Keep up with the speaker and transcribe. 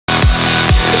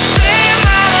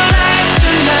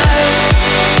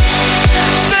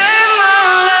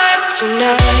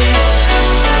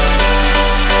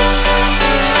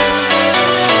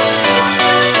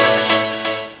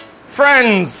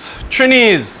Friends,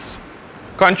 Trinis,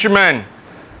 countrymen,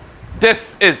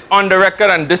 this is On The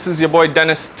Record, and this is your boy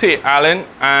Dennis T. Allen,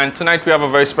 and tonight we have a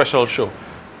very special show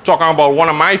talking about one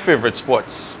of my favorite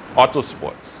sports, auto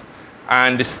sports,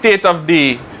 and the state of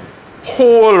the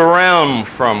whole realm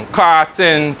from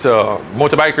karting to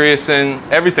motorbike racing,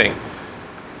 everything.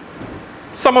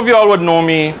 Some of y'all would know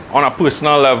me on a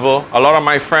personal level. A lot of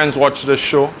my friends watch this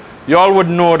show. Y'all would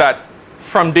know that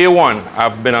from day one,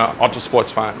 I've been an auto sports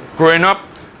fan. Growing up,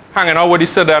 hanging out with the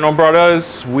Sedano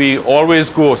brothers, we always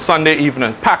go Sunday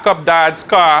evening, pack up dad's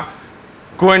car,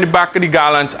 go in the back of the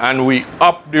Gallant, and we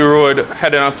up the road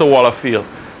heading up to Wallerfield.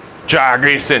 Drag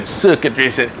racing, circuit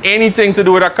racing, anything to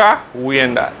do with a car, we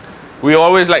in that. We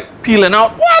always like peeling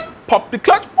out, what? Pop the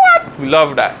clutch, what? We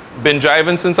love that. Been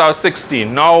driving since I was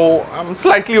 16. Now I'm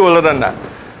slightly older than that.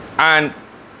 And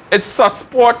it's a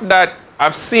sport that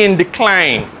I've seen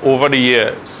decline over the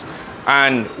years.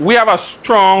 And we have a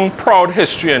strong, proud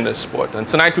history in this sport. And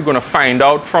tonight we're going to find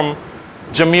out from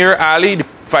Jameer Ali, the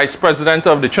Vice President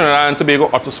of the Trinidad and Tobago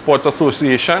Auto Sports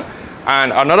Association,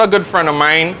 and another good friend of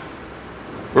mine,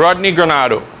 Rodney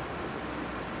Granado.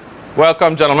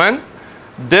 Welcome, gentlemen.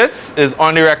 This is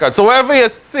On The Record. So whatever you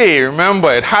say,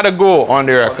 remember, it had to go on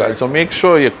the record. Okay. So make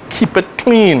sure you keep it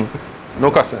clean. No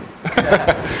cussing.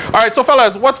 All right, so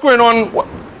fellas, what's going on?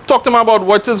 Talk to me about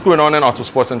what is going on in auto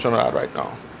sports in Trinidad right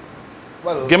now.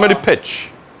 Well, give me the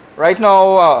pitch. Right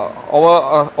now,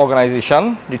 our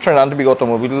organization, the Trinidad and Tobago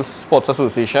Automobile Sports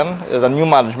Association, is a new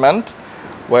management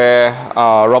where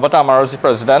Robert Amaro is the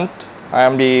president. I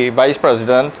am the vice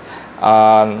president,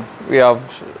 and we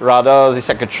have Rada as the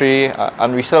secretary,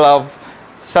 and we still have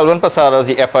Selwyn Passada as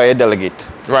the FIA delegate.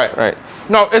 Right. Right.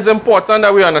 Now, it's important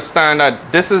that we understand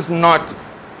that this is not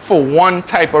for one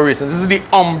type of racing. This is the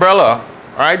umbrella,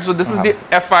 right? So this is the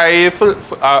FIA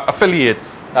affiliate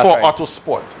for auto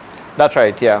sport. That's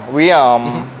right, yeah.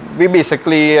 We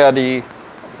basically,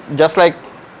 just like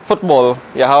football,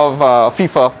 you have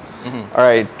FIFA. All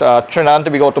right, Trinidad and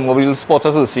Tobago Automobile Sports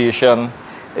Association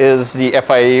is the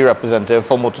FIA representative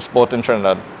for motorsport in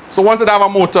Trinidad. So once they have a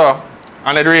motor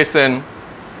and it's racing,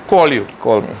 call you?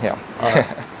 Call me, yeah. All right.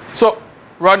 So,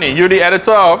 Rodney, you're the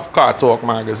editor of Car Talk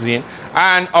magazine,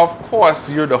 and of course,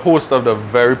 you're the host of the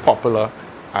very popular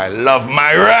I Love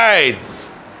My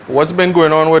Rides. So what's been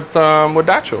going on with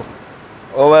that show?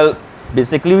 Oh, well,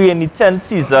 basically we're in the 10th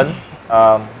season.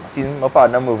 Seeing my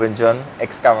partner moving John,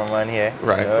 ex-cameraman here.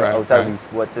 Right, you know, right. Out of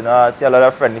sports, you know, I see a lot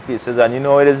of friendly faces, and you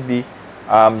know it is be.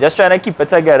 Just trying to keep it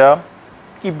together,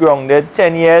 keep grounded.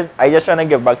 10 years, I just trying to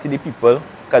give back to the people,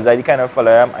 because I kind of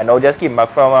follow them. I now just came back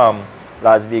from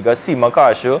Las Vegas, SEMA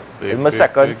car show. It's my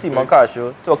second SEMA car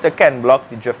show. Talked to Ken Block,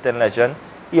 the drifting legend.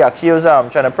 He actually was trying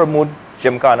to promote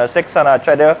Gymkhana 6, and I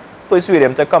tried to persuade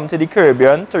him to come to the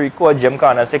Caribbean to record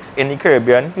Gymkhana 6 in the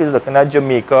Caribbean. He was looking at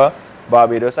Jamaica,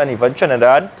 Barbados, and even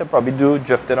Trinidad to probably do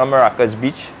drifting on Maracas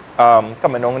Beach,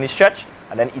 coming down on the stretch,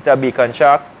 and then eat a bacon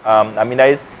shack. I mean,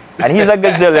 and he's a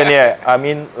gazillionaire. I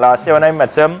mean, last year when I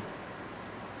met him,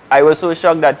 I was so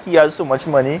shocked that he has so much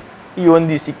money. He owns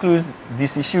DC Clothes,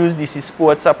 DC Shoes, DC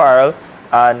Sports Apparel,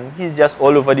 and he's just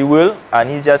all over the world. And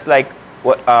he's just like,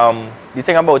 what? The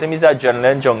thing about him is a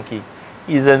adrenaline junkie.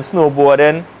 He's in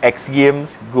snowboarding, X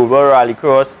Games, Global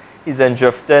Rallycross, he's in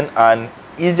drifting, and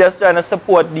he's just trying to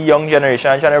support the young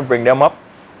generation, trying to bring them up.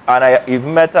 And I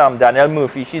even met Danielle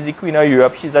Murphy. She's the Queen of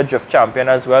Europe. She's a drift champion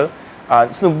as well.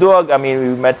 And Snoop Dogg, I mean,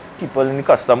 we met people in the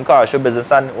custom car show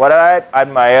business. And what I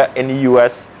admire in the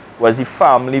US was the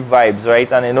family vibes,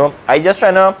 right? And, you know, I just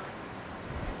trying to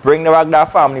bring back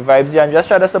that family vibes here and just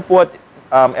try to support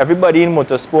everybody in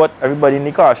motorsport, everybody in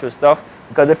the car show stuff.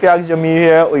 Because if you ask Jameer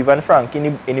here, or even Frank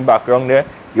in the background there,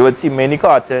 you would see many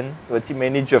karting, you would see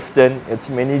many drifting, you would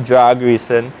see many drag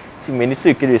racing, see many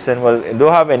circuit racing. Well, you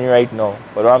don't have any right now.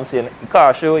 But what I'm saying, the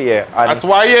car show, yeah. And that's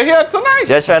why you're here tonight.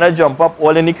 Just trying to jump up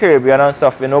all in the Caribbean and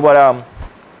stuff, you know. But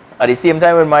at the same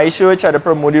time with my show, I try to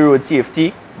promote the road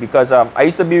safety. Because I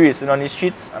used to be racing on the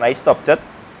streets and I stopped it,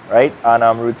 right? And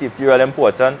road safety really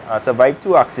important. I survived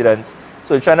 2 accidents.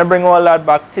 So trying to bring all that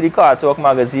back to the Car Talk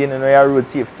magazine, you know, your road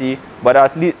safety, but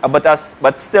at least,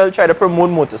 but still try to promote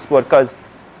motorsport because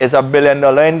it's $1 billion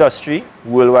industry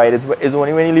worldwide. It's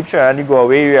only when you leave China and you go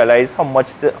away you realize how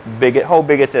big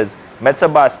it is. Met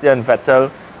Sebastian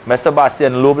Vettel, met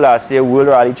Sebastian Loeb last year, World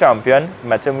Rally Champion.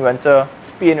 Met him, we went to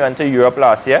Spain, we went to Europe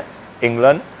last year,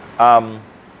 England.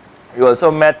 You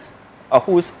also met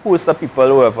who's the people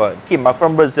whoever came back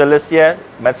from Brazil this year,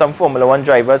 met some Formula 1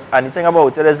 drivers, and the thing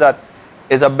about it is that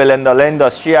it's $1 billion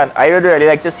industry, and I would really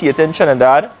like to see it in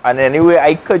Trinidad, and any way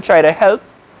I could try to help,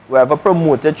 whoever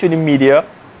promoted through the media,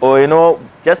 or you know,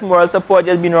 just moral support,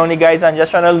 just being around the guys and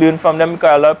just trying to learn from them,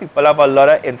 because a lot of people have a lot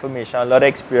of information, a lot of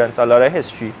experience, a lot of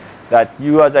history that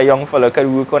you as a young fellow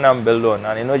can work on and build on,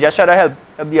 and you know, just try to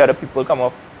help the other people come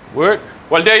up. Word.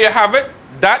 Well, there you have it.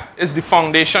 That is the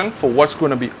foundation for what's going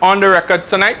to be on the record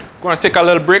tonight. We're going to take a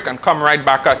little break and come right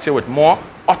back at you with more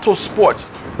Auto Sports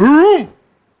Room.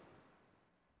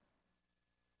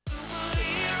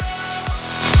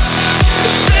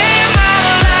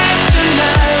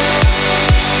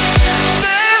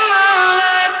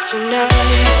 Tonight